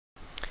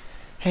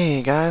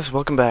Hey guys,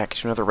 welcome back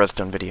to another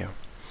Redstone video.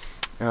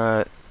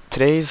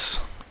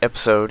 Today's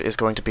episode is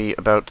going to be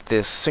about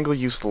this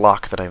single-use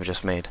lock that I've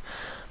just made.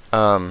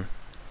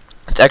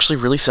 It's actually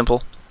really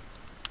simple,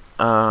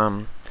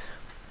 but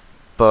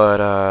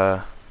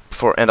I'll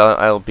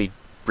be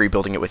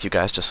rebuilding it with you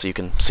guys just so you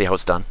can see how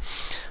it's done.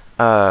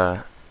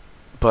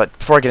 But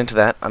before I get into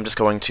that, I'm just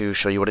going to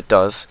show you what it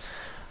does.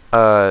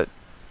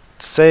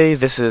 Say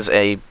this is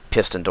a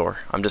piston door.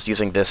 I'm just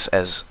using this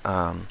as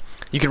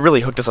you can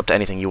really hook this up to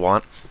anything you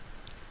want.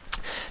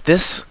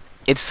 It's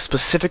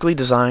specifically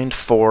designed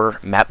for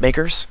map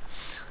makers.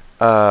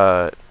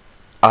 I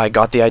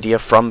got the idea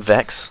from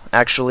Vechs,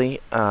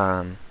 actually,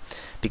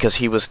 because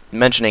he was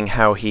mentioning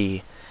how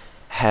he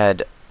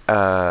had,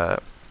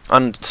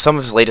 on some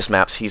of his latest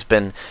maps, he's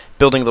been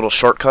building little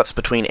shortcuts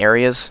between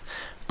areas,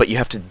 but you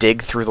have to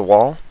dig through the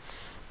wall,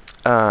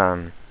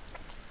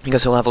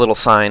 because he'll have a little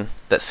sign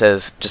that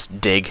says,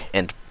 just dig,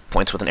 and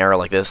points with an arrow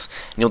like this,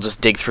 and you'll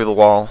just dig through the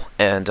wall,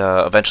 and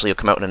eventually you'll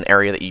come out in an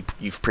area that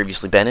you've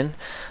previously been in.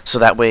 So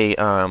that way,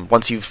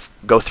 once you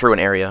go through an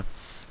area,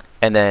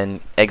 and then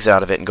exit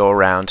out of it and go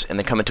around, and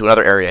then come into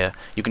another area,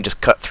 you can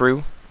just cut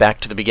through back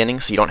to the beginning,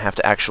 so you don't have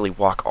to actually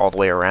walk all the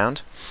way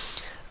around.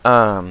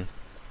 And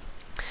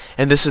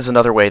this is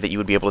another way that you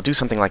would be able to do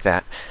something like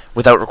that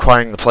without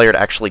requiring the player to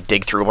actually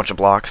dig through a bunch of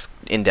blocks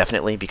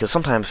indefinitely, because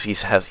sometimes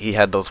he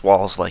had those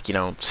walls like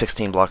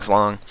 16 blocks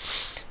long.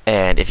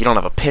 And if you don't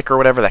have a pick or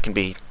whatever, that can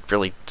be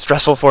really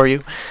stressful for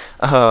you.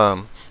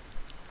 And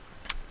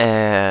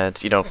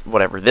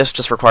whatever. This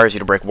just requires you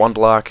to break one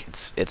block.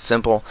 It's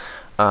simple.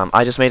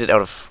 I just made it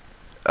out of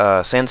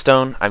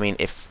sandstone. I mean,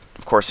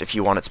 of course, if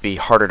you want it to be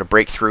harder to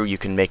break through, you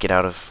can make it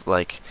out of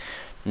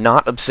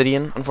not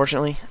obsidian,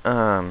 unfortunately,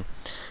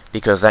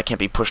 because that can't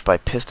be pushed by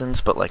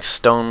pistons, but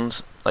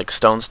stones, like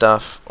stone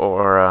stuff,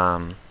 or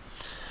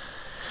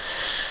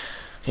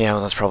yeah,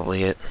 well, that's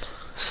probably it.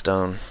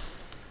 Stone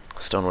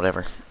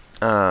whatever.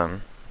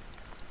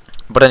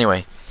 But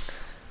anyway,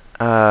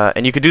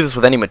 and you could do this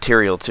with any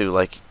material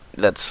too,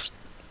 that's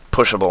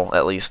pushable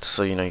at least.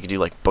 So you could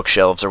do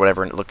bookshelves or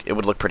whatever, and it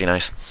would look pretty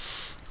nice.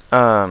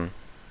 Nether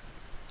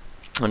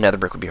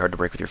brick would be hard to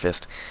break with your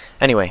fist.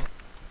 Anyway,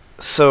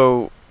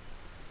 so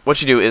what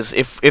you do is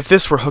if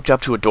this were hooked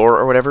up to a door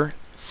or whatever,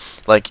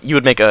 you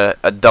would make a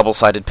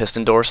double-sided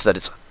piston door so that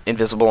it's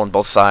invisible on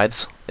both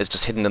sides. It's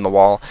just hidden in the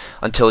wall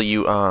until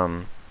you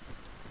come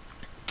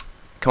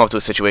up to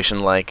a situation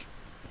like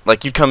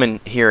you'd come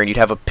in here and you'd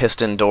have a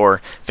piston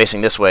door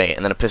facing this way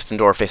and then a piston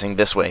door facing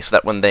this way, so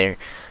that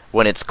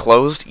when it's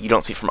closed, you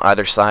don't see from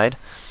either side.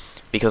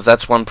 Because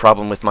that's one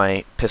problem with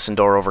my piston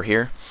door over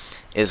here,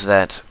 is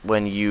that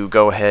when you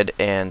go ahead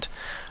and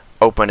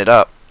open it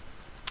up,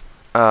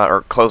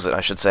 or close it,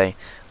 I should say,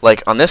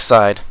 on this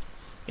side,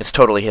 it's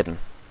totally hidden.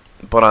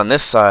 But on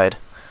this side,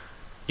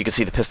 you can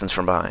see the pistons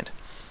from behind.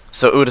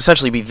 So it would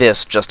essentially be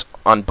this, just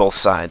on both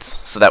sides,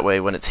 so that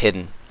way when it's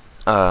hidden,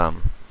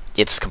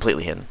 it's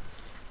completely hidden.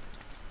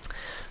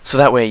 So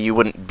that way you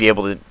wouldn't be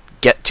able to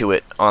get to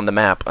it on the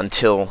map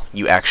until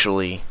you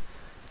actually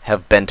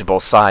have been to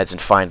both sides and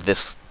find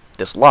this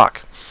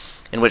lock.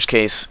 In which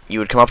case, you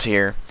would come up to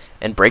here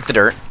and break the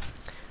dirt.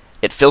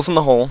 It fills in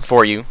the hole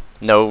for you.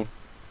 It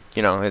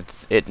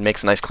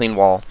makes a nice clean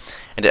wall,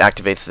 and it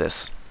activates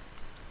this.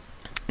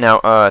 Now,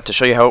 to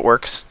show you how it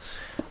works,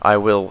 I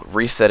will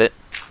reset it,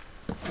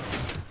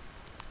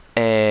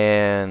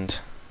 and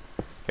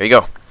here you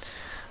go.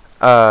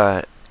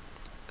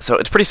 So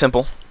it's pretty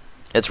simple.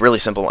 It's really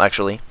simple,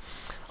 actually.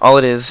 All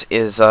it is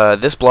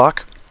this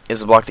block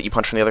is the block that you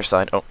punch from the other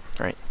side. Oh,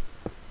 right.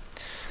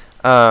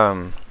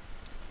 I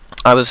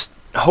was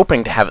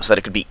hoping to have it so that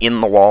it could be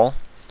in the wall,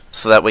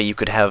 so that way you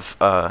could have,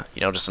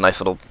 just a nice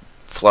little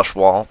flush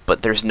wall,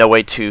 but there's no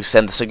way to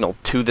send the signal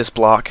to this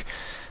block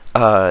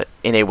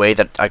in a way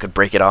that I could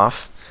break it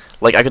off.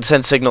 I could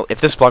send signal, if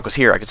this block was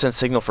here, I could send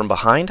signal from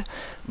behind,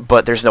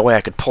 but there's no way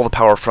I could pull the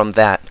power from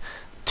that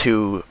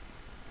to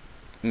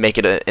make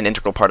it an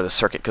integral part of the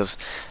circuit, because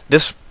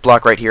this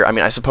block right here, I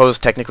mean, I suppose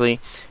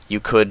technically you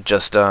could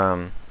just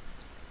pull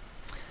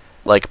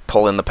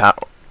in the power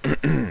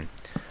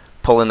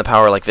pull in the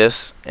power like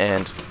this,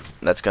 and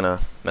that's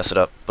gonna mess it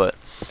up, but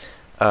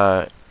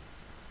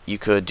you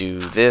could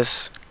do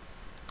this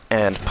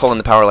and pull in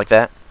the power like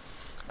that.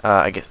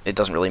 I guess it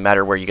doesn't really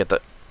matter where you get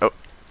the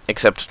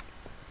except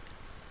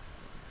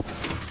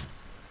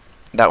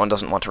that one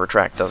doesn't want to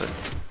retract, does it?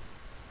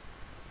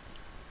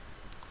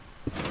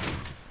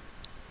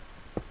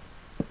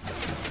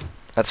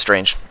 That's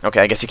strange. Okay,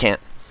 I guess you can't.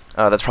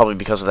 That's probably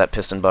because of that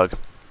piston bug.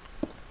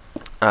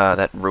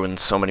 That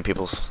ruins so many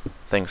people's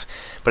things.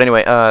 But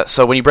anyway,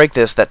 so when you break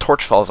this, that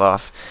torch falls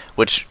off,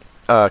 which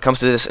comes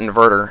to this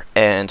inverter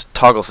and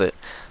toggles it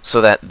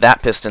so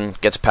that piston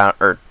gets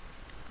powered,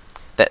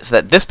 so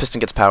that this piston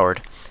gets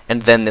powered,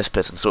 and then this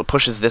piston. So it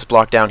pushes this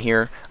block down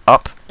here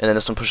up, and then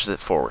this one pushes it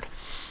forward.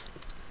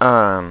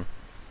 And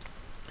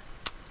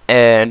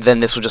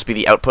then this will just be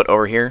the output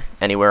over here,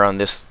 anywhere on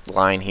this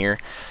line here.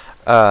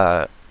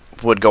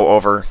 Would go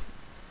over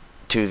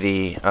to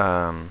the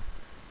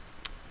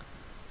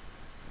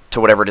to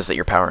whatever it is that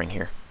you're powering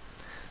here.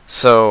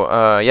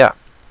 So, yeah,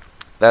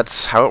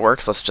 that's how it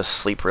works. Let's just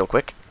sleep real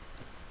quick.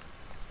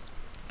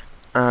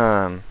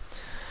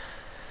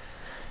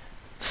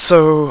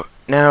 So,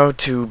 now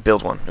to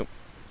build one. Oop.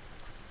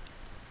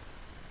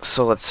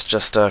 So let's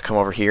just come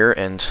over here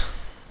and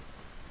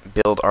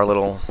build our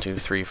little 2,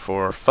 3,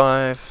 4,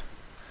 5.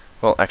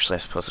 Well, actually, I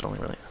suppose it only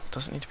really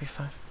doesn't need to be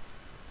 5.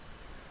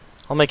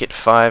 I'll make it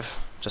 5,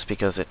 just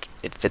because it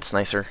fits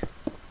nicer.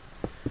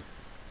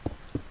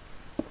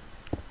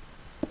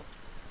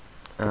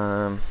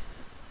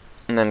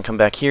 And then come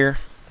back here,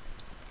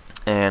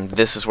 and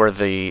this is where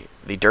the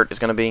dirt is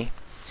going to be.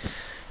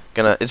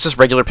 It's just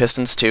regular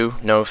pistons too,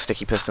 no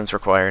sticky pistons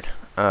required.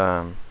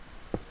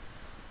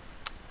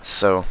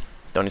 So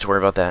don't need to worry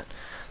about that.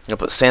 I'm going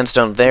to put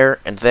sandstone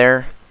there, and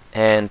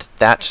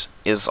that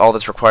is all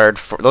that's required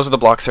for. Those are the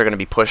blocks that are going to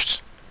be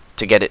pushed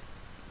to get it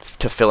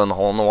to fill in the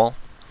hole in the wall.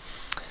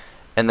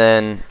 And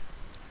then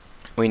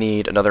we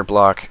need another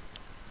block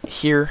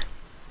here,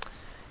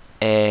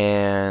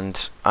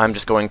 and I'm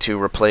just going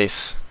to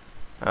replace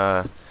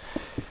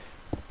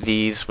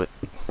these with,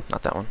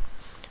 not that one,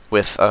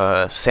 with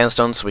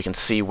sandstone so we can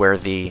see where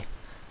the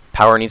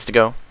power needs to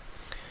go.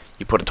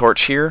 You put a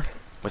torch here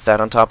with that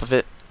on top of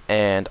it,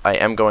 and I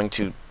am going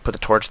to put the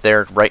torch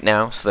there right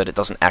now so that it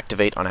doesn't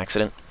activate on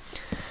accident.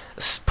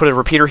 Put a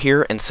repeater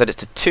here and set it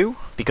to 2,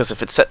 because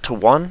if it's set to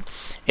 1,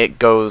 it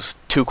goes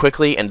too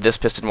quickly and this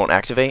piston won't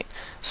activate.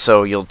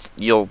 So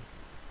you'll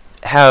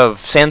have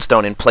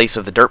sandstone in place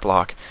of the dirt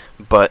block,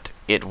 but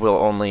it will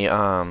only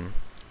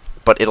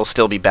but it'll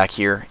still be back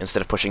here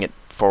instead of pushing it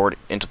forward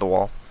into the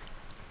wall.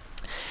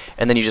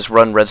 And then you just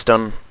run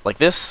redstone like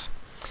this,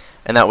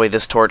 and that way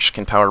this torch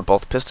can power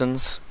both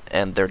pistons,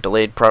 and they're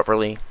delayed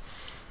properly,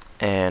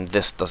 and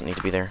this doesn't need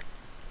to be there.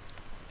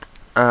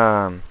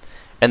 And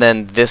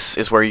then this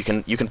is where you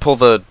can pull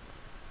the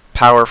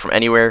power from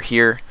anywhere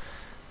here.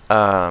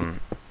 You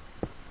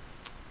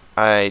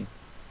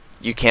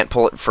can't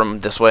pull it from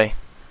this way,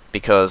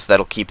 because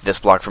that'll keep this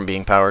block from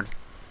being powered.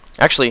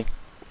 Actually,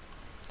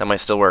 that might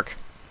still work.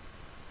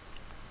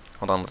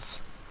 Hold on, let's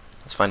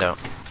find out.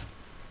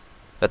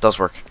 That does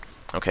work.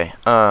 Okay.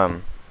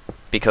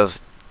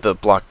 Because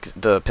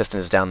the piston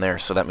is down there,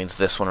 so that means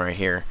this one right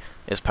here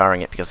is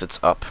powering it because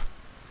it's up.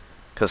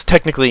 Because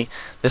technically,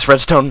 this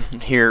redstone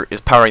here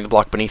is powering the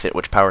block beneath it,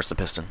 which powers the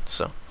piston.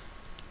 So,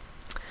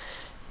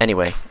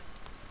 anyway,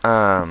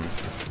 let's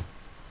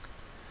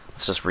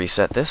just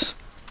reset this.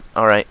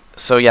 Alright,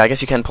 so yeah, I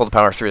guess you can pull the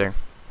power through there.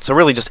 So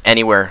really just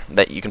anywhere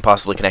that you can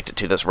possibly connect it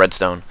to this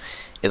redstone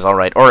is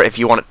alright. Or if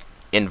you want it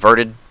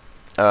inverted,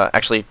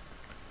 actually,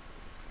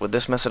 would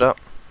this mess it up?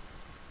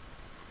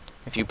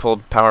 If you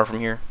pulled power from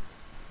here?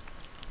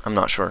 I'm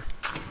not sure.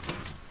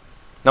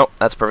 Nope,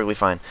 that's perfectly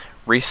fine.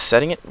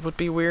 Resetting it would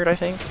be weird, I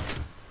think.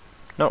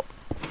 Nope,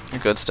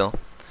 you're good still.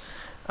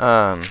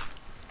 So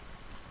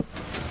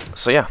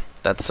yeah,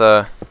 that's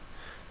how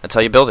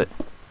you build it.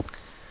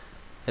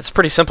 It's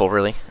pretty simple,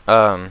 really.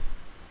 And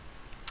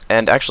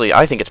actually,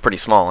 I think it's pretty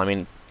small. I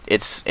mean,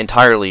 it's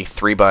entirely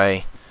 3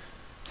 by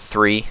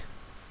 3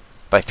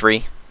 by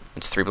 3.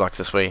 It's 3 blocks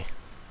this way,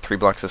 3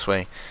 blocks this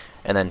way,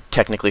 and then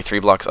technically 3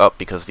 blocks up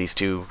because these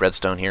 2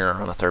 redstone here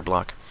are on the 3rd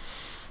block.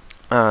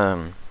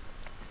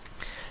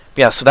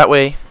 Yeah, so that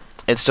way,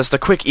 it's just a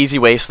quick, easy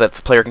way so that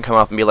the player can come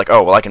up and be like,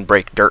 oh, well, I can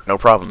break dirt, no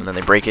problem. And then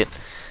they break it,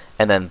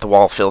 and then the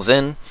wall fills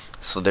in,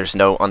 so there's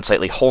no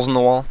unsightly holes in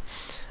the wall,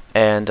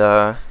 and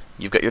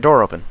you've got your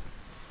door open.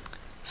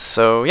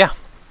 So, yeah,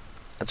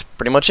 that's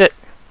pretty much it.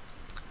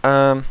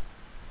 Let's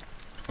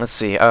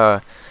see,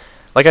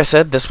 like I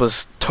said, this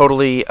was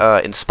totally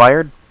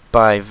inspired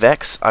by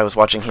Vechs. I was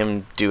watching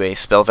him do a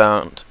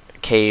Spellbound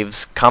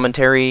Caves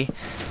commentary,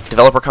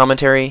 developer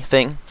commentary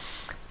thing,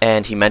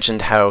 and he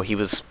mentioned how he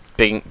was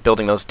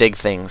building those dig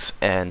things,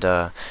 and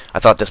I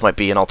thought this might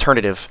be an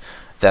alternative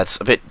that's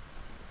a bit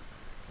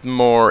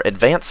more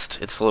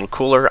advanced. It's a little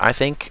cooler, I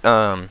think,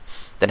 than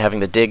having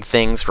the dig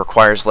things.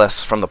 Requires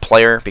less from the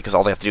player, because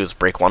all they have to do is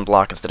break 1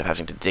 block instead of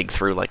having to dig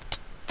through like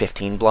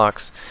 15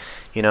 blocks,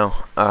 you know.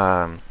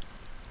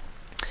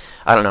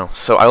 I don't know.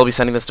 So I will be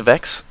sending this to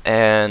Vechs,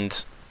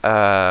 and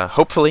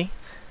hopefully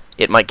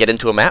it might get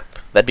into a map.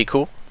 That'd be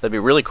cool. That'd be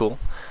really cool,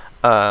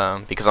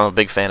 because I'm a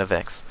big fan of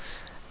Vechs.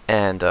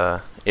 And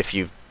if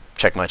you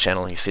check my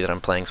channel, you see that I'm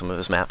playing some of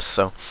his maps.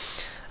 So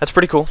that's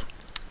pretty cool.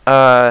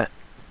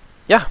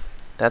 Yeah,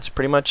 that's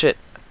pretty much it.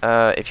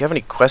 If you have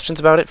any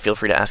questions about it, feel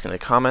free to ask in the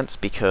comments,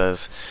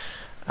 because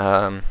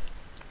I'd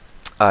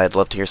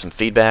love to hear some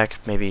feedback.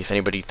 Maybe if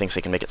anybody thinks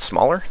they can make it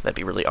smaller, that'd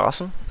be really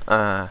awesome.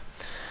 Yeah.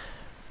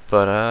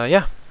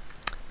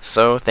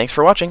 So thanks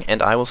for watching,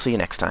 and I will see you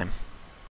next time.